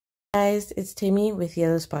Guys, it's Temi with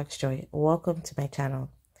YellowSparksJoy. Welcome to my channel.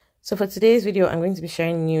 So for today's video, I'm going to be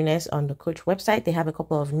sharing newness on the Coach website. They have a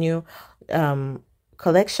couple of new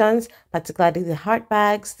collections, particularly the heart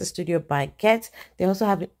bags, the studio baguette. They also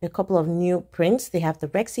have a couple of new prints. They have the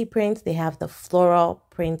Rexy print, they have the floral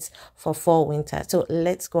prints for fall winter. So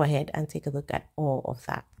let's go ahead and take a look at all of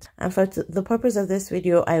that. And for the purpose of this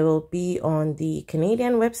video, I will be on the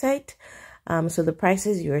Canadian website. So the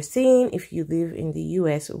prices you're seeing if you live in the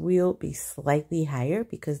US will be slightly higher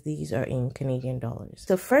because these are in Canadian dollars.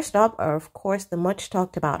 So first up are, of course, the much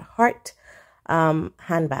talked about heart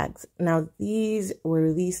handbags. Now these were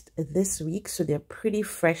released this week, so they're pretty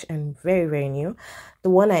fresh and very new. The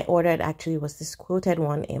one I ordered actually was this quoted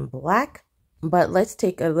one in black, but let's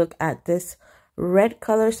take a look at this red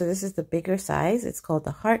color. So this is the bigger size. It's called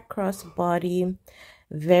the heart crossbody.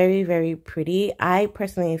 Very pretty. I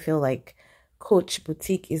personally feel like Coach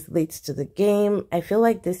Boutique is late to the game. I feel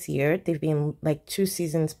like this year they've been like 2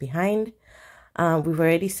 seasons behind. We've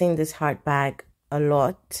already seen this heart bag a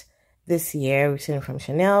lot this year. We've seen it from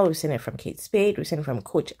Chanel, we've seen it from Kate Spade, we've seen it from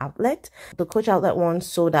Coach Outlet. The Coach Outlet one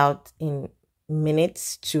sold out in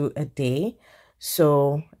minutes to a day,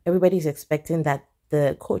 so everybody's expecting that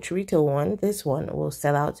the Coach retail one, this one, will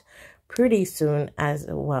sell out pretty soon as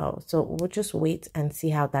well. So we'll just wait and see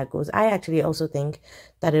how that goes. I actually also think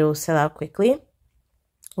that it will sell out quickly,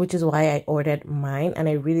 which is why I ordered mine. And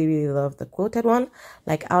I really love the quoted one.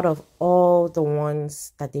 Like out of all the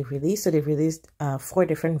ones that they've released, so they've released 4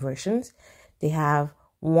 different versions. They have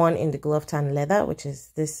one in the glove tan leather, which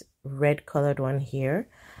is this red colored one here.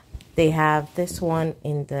 They have this one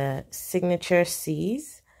in the signature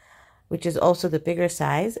C's, which is also the bigger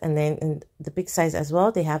size. And then in the big size as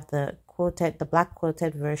well, they have the black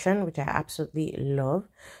quilted version, which I absolutely love.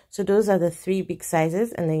 So those are the 3 big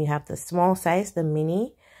sizes. And then you have the small size, the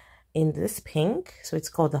mini, in this pink. So it's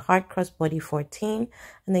called the Heart Crossbody 14.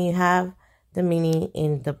 And then you have the mini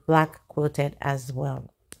in the black quilted as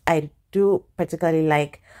well. I do particularly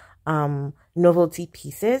like novelty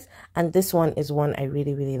pieces, and this one is one I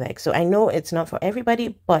really like. So I know it's not for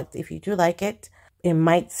everybody, but if you do like it, it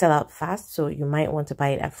might sell out fast, so you might want to buy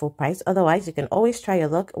it at full price. Otherwise, you can always try your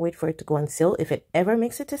luck, wait for it to go on sale if it ever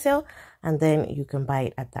makes it to sale, and then you can buy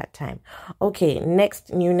it at that time. Okay,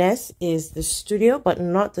 next newness is the Studio, but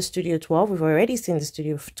not the Studio 12. We've already seen the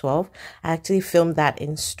Studio 12. I actually filmed that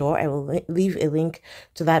in store. I will leave a link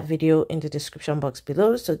to that video in the description box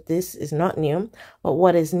below. So this is not new, but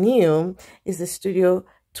what is new is the Studio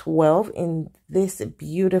 12 in this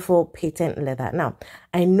beautiful patent leather. Now,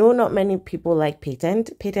 I know not many people like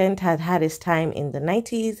patent. Patent had its time in the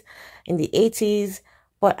 90s, in the 80s,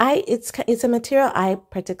 but it's a material I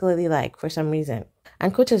particularly like for some reason.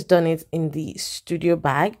 And Coach has done it in the Studio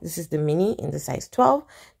bag. This is the mini in the size 12.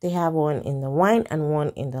 They have one in the wine and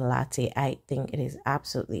one in the latte. I think it is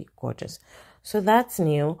absolutely gorgeous. So that's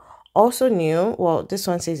new. Also new, well, this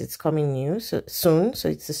one says it's coming new soon. So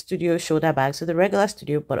it's a Studio shoulder bag. So the regular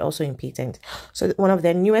Studio, but also in patent. So one of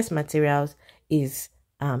their newest materials is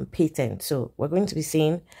patent. So we're going to be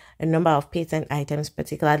seeing a number of patent items,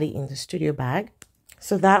 particularly in the Studio bag.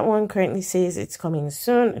 So that one currently says it's coming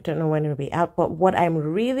soon. I don't know when it'll be out, but what I'm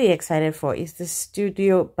really excited for is the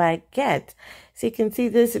Studio baguette. So you can see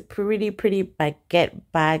this pretty baguette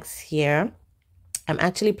bags here. I'm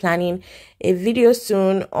actually planning a video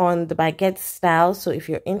soon on the baguette style. So if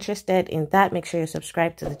you're interested in that, make sure you're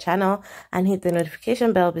subscribed to the channel and hit the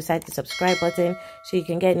notification bell beside the subscribe button so you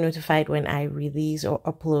can get notified when I release or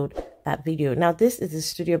upload that video. Now, this is the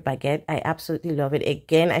Studio baguette. I absolutely love it.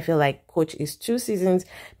 Again, I feel like Coach is 2 seasons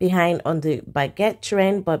behind on the baguette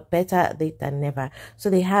trend, but better late than never. So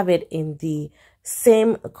they have it in the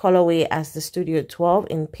same colorway as the Studio 12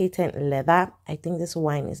 in patent leather. I think this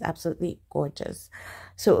wine is absolutely gorgeous.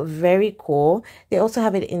 So very cool. They also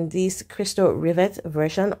have it in this crystal rivet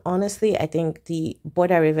version. Honestly, I think the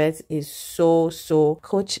border rivet is so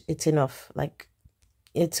Coach, it's enough. Like,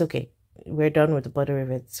 it's okay. We're done with the border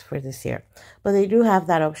rivets for this year. But they do have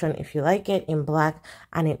that option if you like it in black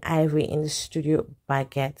and in ivory in the Studio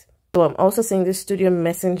baguette. So I'm also seeing the Studio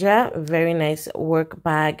Messenger, very nice work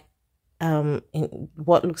bag in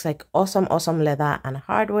what looks like awesome leather and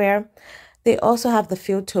hardware. They also have the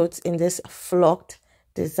field totes in this flocked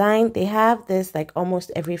design. They have this like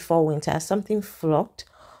almost every fall winter, something flocked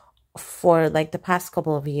for like the past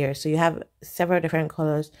couple of years. So you have several different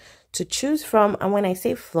colors to choose from. And when I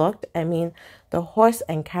say flocked, I mean the horse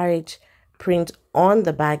and carriage print on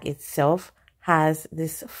the bag itself has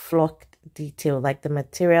this flocked detail. Like the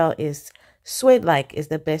material is suede-like is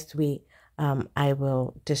the best way I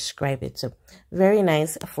will describe it. So very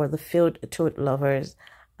nice for the field tote lovers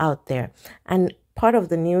out there. And part of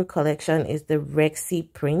the new collection is the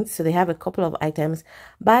Rexy print. So they have a couple of items,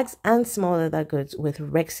 bags and small leather goods with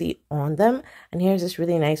Rexy on them. And here's this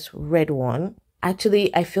really nice red one.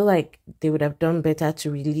 Actually, I feel like they would have done better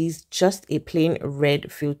to release just a plain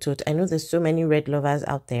red field tote. I know there's so many red lovers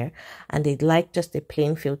out there and they'd like just a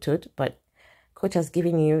plain field tote, but Coach has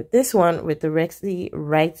given you this one with the Rexy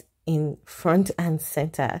right in front and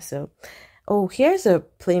center. So, oh, here's a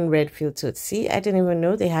plain red field tote. See, I didn't even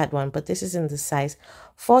know they had one, but this is in the size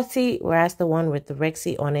 40, whereas the one with the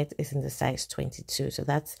Rexy on it is in the size 22. So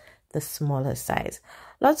that's the smaller size.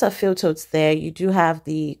 Lots of field totes there. You do have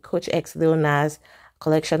the Coach X Lil Nas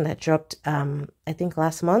collection that dropped, I think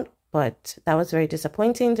last month, but that was very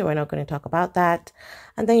disappointing. So we're not going to talk about that.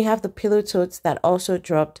 And then you have the pillow totes that also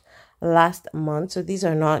dropped last month. So these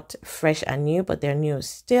are not fresh and new, but they're new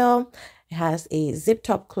still. It has a zip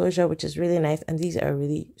top closure, which is really nice. And these are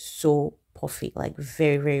really so puffy, like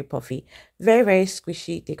very, very puffy, very, very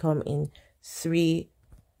squishy. They come in 3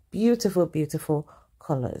 beautiful, beautiful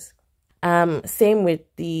colors. Same with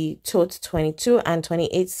the tote 22 and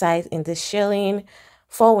 28 size in this shearling.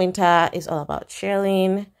 Fall winter is all about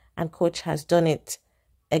shearling, and Coach has done it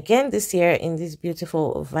again this year in these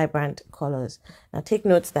beautiful vibrant colors. Now take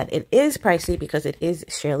note that it is pricey because it is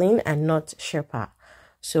shearling and not Sherpa.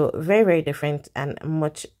 So very, very different and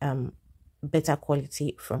much better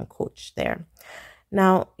quality from Coach there.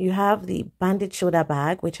 Now you have the banded shoulder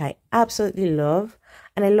bag, which I absolutely love.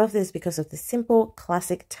 And I love this because of the simple,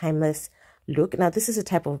 classic, timeless look. Now, this is a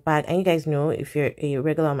type of bag, and you guys know, if you're a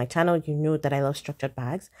regular on my channel, you know that I love structured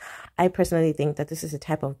bags. I personally think that this is a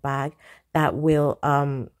type of bag that will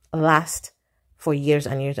last for years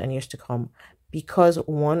and years and years to come, because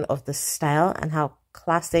one of the style and how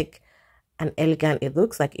classic and elegant it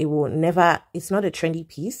looks. Like, it will never, it's not a trendy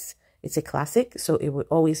piece, it's a classic, so it will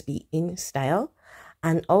always be in style.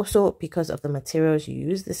 And also because of the materials you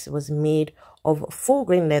use, this was made of full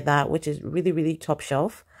grain leather, which is really, really top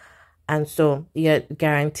shelf. And so you're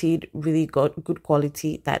guaranteed really good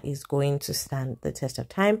quality that is going to stand the test of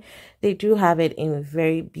time. They do have it in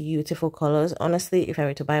very beautiful colors. Honestly, if I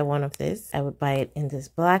were to buy one of this, I would buy it in this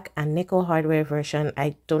black and nickel hardware version.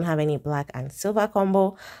 I don't have any black and silver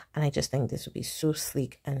combo, and I just think this would be so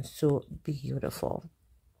sleek and so beautiful.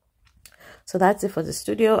 So that's it for the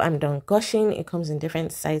studio. I'm done gushing. It comes in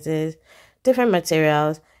different sizes, different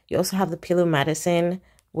materials. You also have the Pillow Madison,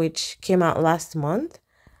 which came out last month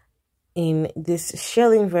in this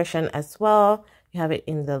shearling version as well. You have it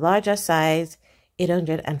in the larger size,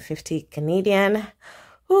 850 Canadian.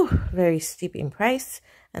 Whew, very steep in price.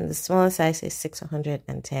 And the smaller size is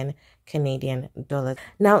 610 Canadian dollars.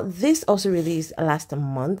 Now, this also released last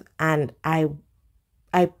month, and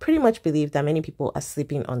I pretty much believe that many people are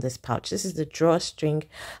sleeping on this pouch. This is the drawstring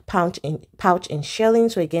pouch in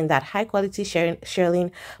shearling. So again, that high quality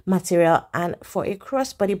shearling material. And for a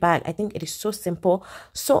crossbody bag, I think it is so simple,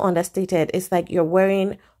 so understated. It's like you're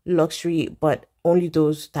wearing luxury, but only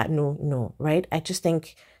those that know, right? I just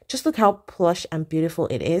think, just look how plush and beautiful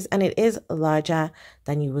it is. And it is larger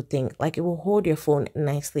than you would think. Like, it will hold your phone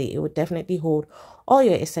nicely. It would definitely hold all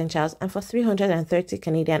your essentials. And for 330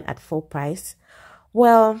 Canadian at full price,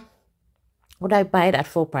 well, would I buy it at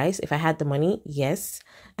full price if I had the money? Yes.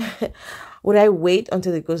 Would I wait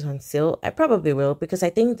until it goes on sale? I probably will, because I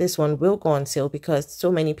think this one will go on sale because so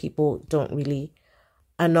many people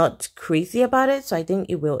are not crazy about it. So I think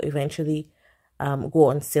it will eventually go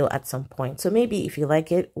on sale at some point. So maybe if you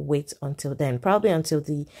like it, wait until then, probably until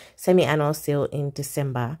the semi-annual sale in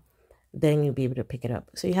December. Then you'll be able to pick it up.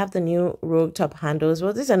 So you have the new Rogue top handles.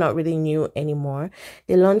 Well, these are not really new anymore.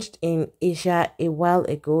 They launched in Asia a while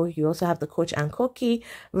ago. You also have the Coach and Cookie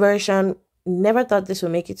version. Never thought this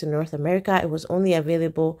would make it to North America. It was only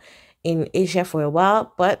available in Asia for a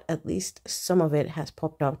while, but at least some of it has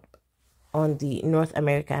popped up on the North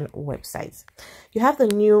American websites. You have the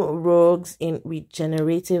new Rogues in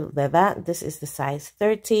regenerative leather. This is the size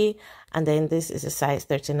 30, and then this is a size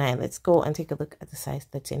 39. Let's go and take a look at the size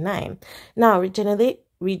 39. Now,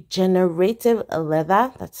 regenerative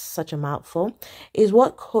leather, that's such a mouthful, is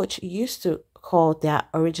what Coach used to call their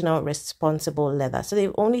original responsible leather. So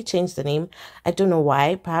they've only changed the name. I don't know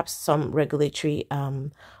why, perhaps some regulatory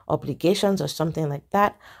obligations or something like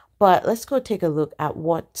that. But let's go take a look at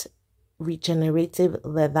what regenerative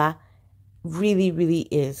leather really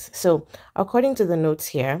is. So according to the notes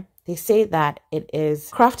here, they say that it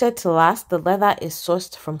is crafted to last. The leather is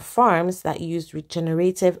sourced from farms that use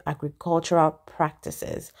regenerative agricultural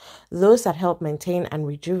practices, those that help maintain and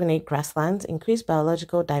rejuvenate grasslands, increase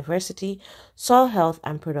biological diversity, soil health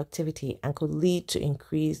and productivity, and could lead to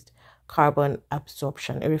increased carbon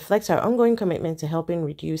absorption. It reflects our ongoing commitment to helping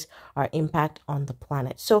reduce our impact on the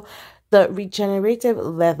planet. So the regenerative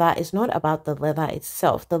leather is not about the leather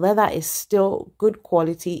itself. The leather is still good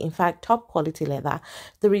quality, in fact, top quality leather.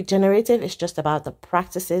 The regenerative is just about the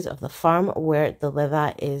practices of the farm where the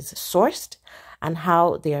leather is sourced and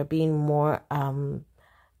how they are being more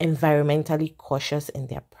environmentally cautious in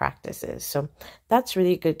their practices. So that's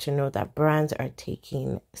really good to know that brands are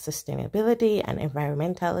taking sustainability and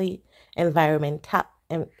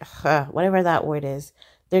whatever that word is,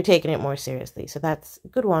 they're taking it more seriously. So that's a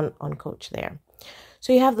good one on Coach there.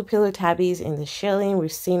 So you have the pillow tabbies in the shelling.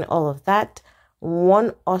 We've seen all of that.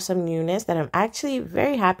 One awesome newness that I'm actually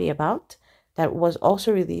very happy about that was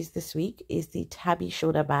also released this week is the tabby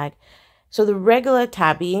shoulder bag. So the regular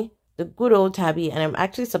tabby, the good old tabby, and I'm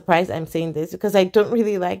actually surprised I'm saying this because I don't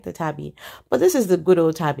really like the tabby, but this is the good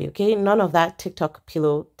old tabby, okay? None of that TikTok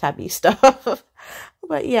pillow tabby stuff.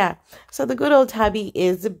 But yeah, so the good old tabby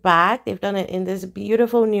is back. They've done it in this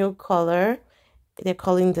beautiful new color. They're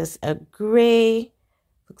calling this a gray.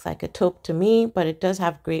 Looks like a taupe to me, but it does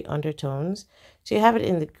have gray undertones. So you have it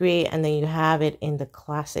in the gray, and then you have it in the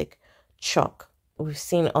classic chalk. We've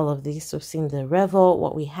seen all of these. We've seen the Revel.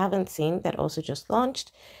 What we haven't seen that also just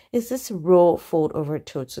launched is this roll fold over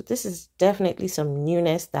tote. So this is definitely some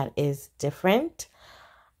newness that is different.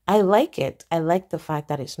 I like it. I like the fact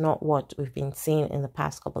that it's not what we've been seeing in the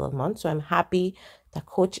past couple of months. So I'm happy that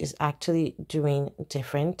Coach is actually doing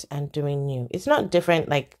different and doing new. It's not different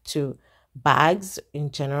like to bags in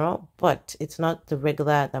general, but it's not the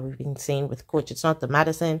regular that we've been seeing with Coach. It's not the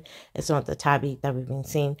Madison, it's not the tabby that we've been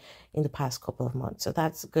seeing in the past couple of months. So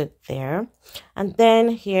that's good there. And then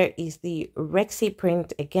here is the Rexy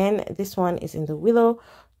print. Again, this one is in the willow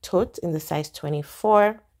tote in the size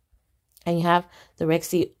 24, and you have the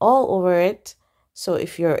Rexy all over it. So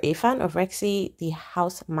if you're a fan of Rexy, the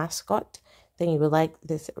house mascot, then you will like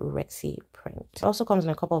this Rexy print. It also comes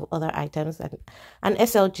in a couple of other items and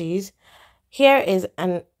SLGs. Here is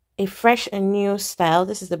a fresh and new style.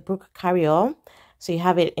 This is the Brook Carryall. So you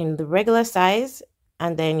have it in the regular size,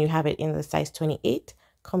 and then you have it in the size 28.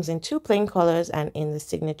 Comes in two plain colors and in the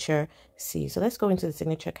signature C. So let's go into the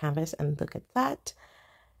signature canvas and look at that.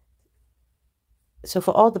 So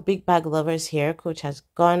for all the big bag lovers here, Coach has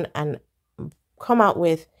gone and come out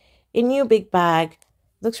with a new big bag.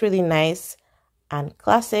 Looks really nice and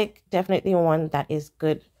classic. Definitely one that is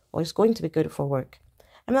good, or is going to be good for work.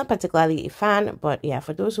 I'm not particularly a fan, but yeah,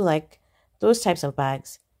 for those who like those types of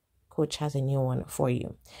bags, Coach has a new one for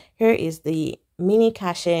you. Here is the mini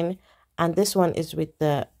cash-in, and this one is with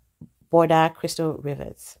the border crystal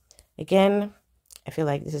rivets. Again, I feel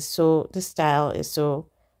like this style is so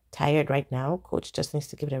tired right now. Coach just needs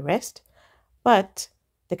to give it a rest, but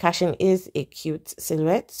the cash-in is a cute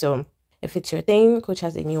silhouette, so if it's your thing, Coach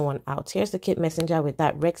has a new one out. Here's the Kit Messenger with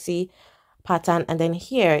that Rexy pattern, and then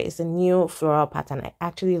here is the new floral pattern. I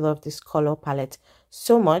actually love this color palette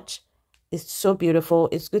so much. It's so beautiful.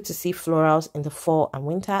 It's good to see florals in the fall and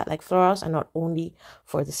winter. Like, florals are not only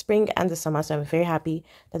for the spring and the summer, so I'm very happy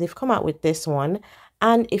that they've come out with this one.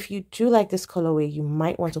 And if you do like this colorway, you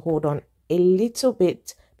might want to hold on a little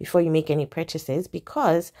bit before you make any purchases,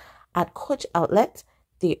 because at Coach Outlet,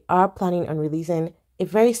 they are planning on releasing a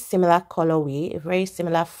very similar colorway, a very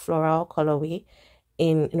similar floral colorway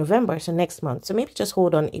in November, so next month. So maybe just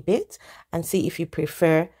hold on a bit and see if you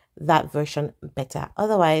prefer that version better.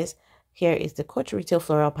 Otherwise, here is the Coach Retail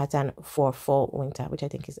floral pattern for fall winter, which I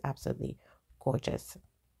think is absolutely gorgeous.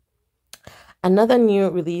 Another new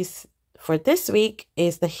release for this week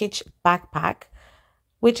is the Hitch backpack,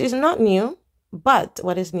 which is not new, but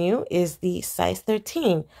what is new is the size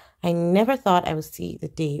 13. I never thought I would see the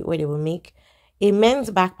day where they will make a men's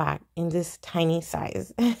backpack in this tiny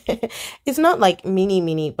size. It's not like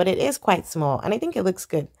mini, but it is quite small, and I think it looks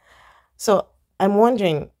good. So I'm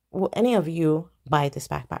wondering, will any of you buy this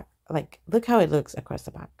backpack? Like, look how it looks across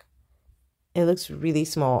the back. It looks really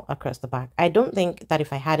small across the back. I don't think that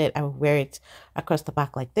if I had it, I would wear it across the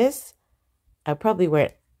back like this. I'd probably wear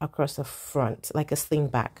it across the front, like a sling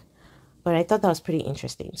back. But I thought that was pretty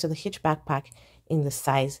interesting. So the Hitch backpack in the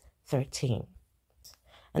size 13.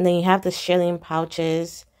 And then you have the shearling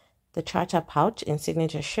pouches, the Charter pouch in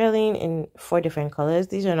signature shearling in 4 different colors.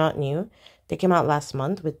 These are not new. They came out last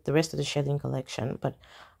month with the rest of the shearling collection. But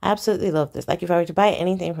I absolutely love this. Like, if I were to buy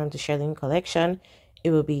anything from the shearling collection,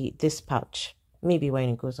 it will be this pouch. Maybe when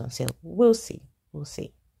it goes on sale. We'll see. We'll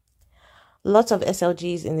see. Lots of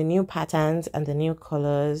SLGs in the new patterns and the new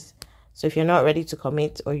colors. So if you're not ready to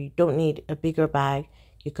commit, or you don't need a bigger bag,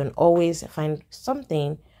 you can always find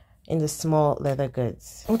something in the small leather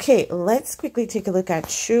goods. Okay, let's quickly take a look at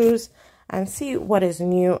shoes. and see what is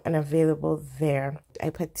new and available there. I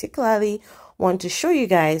particularly want to show you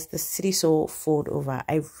guys the City Soul fold over.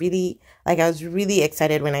 I was really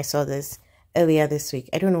excited when I saw this earlier this week.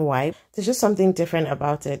 I don't know why. There's just something different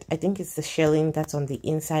about it. I think it's the shelling that's on the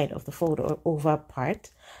inside of the fold over part.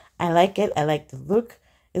 I like it. I like the look.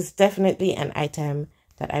 It's definitely an item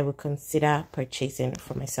that I would consider purchasing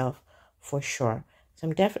for myself for sure. So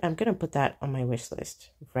I'm gonna put that on my wish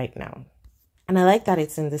list right now. And I like that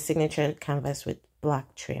it's in the signature canvas with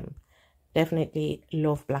black trim. Definitely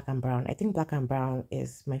love black and brown. I think black and brown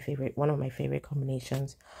is my favorite, one of my favorite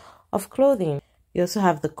combinations of clothing. You also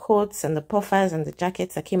have the coats and the puffers and the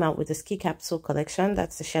jackets that came out with the ski capsule collection.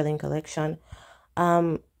 That's the shelling collection.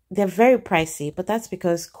 They're very pricey, but that's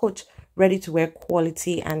because Coach ready-to-wear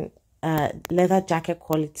quality and leather jacket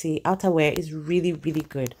quality outerwear is really, really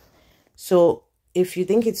good. So if you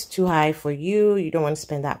think it's too high for you, you don't want to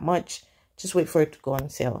spend that much, just wait for it to go on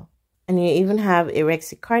sale. And you even have a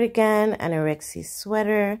Rexy cardigan and a Rexy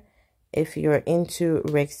sweater if you're into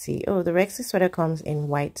Rexy. Oh, the Rexy sweater comes in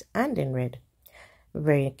white and in red.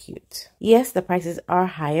 Very cute. Yes, the prices are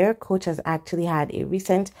higher. Coach has actually had a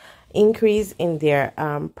recent increase in their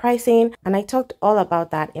pricing, and I talked all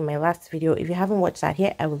about that in my last video. If you haven't watched that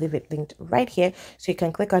here, I will leave it linked right here so you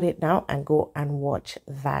can click on it now and go and watch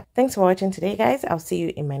that. Thanks for watching today, guys. I'll see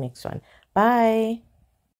you in my next one. Bye.